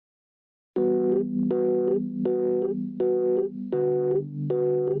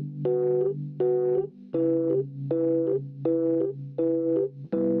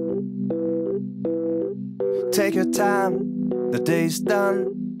Take your time, the day's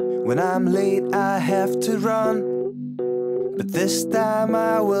done. When I'm late I have to run, but this time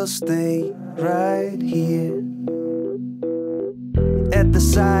I will stay right here at the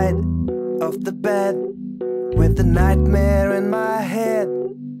side of the bed, with the nightmare in my head,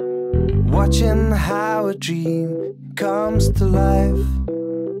 watching how a dream comes to life.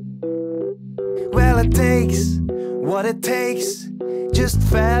 Well, it takes what it takes, just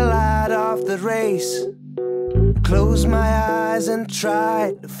fell out of the race. Close my eyes and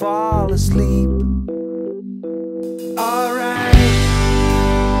try to fall asleep. Alright,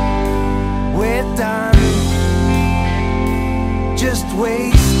 we're done. Just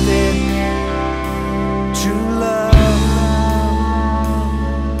wasted true love.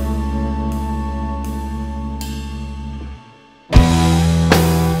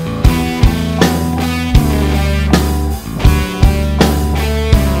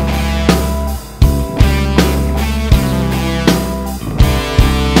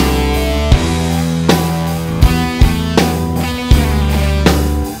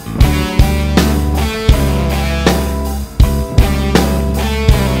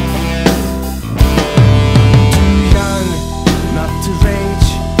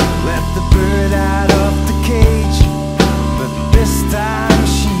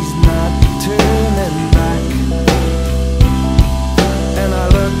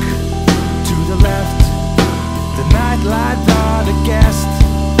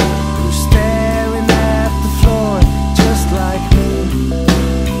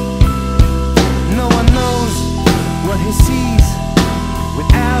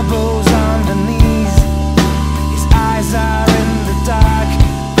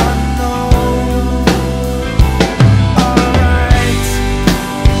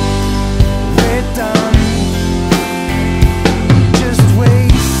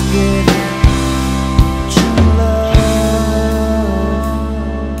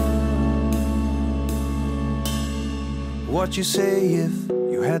 What you say if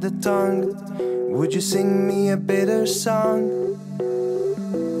you had a tongue? Would you sing me a bitter song?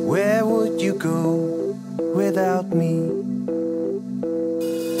 Where would you go without me?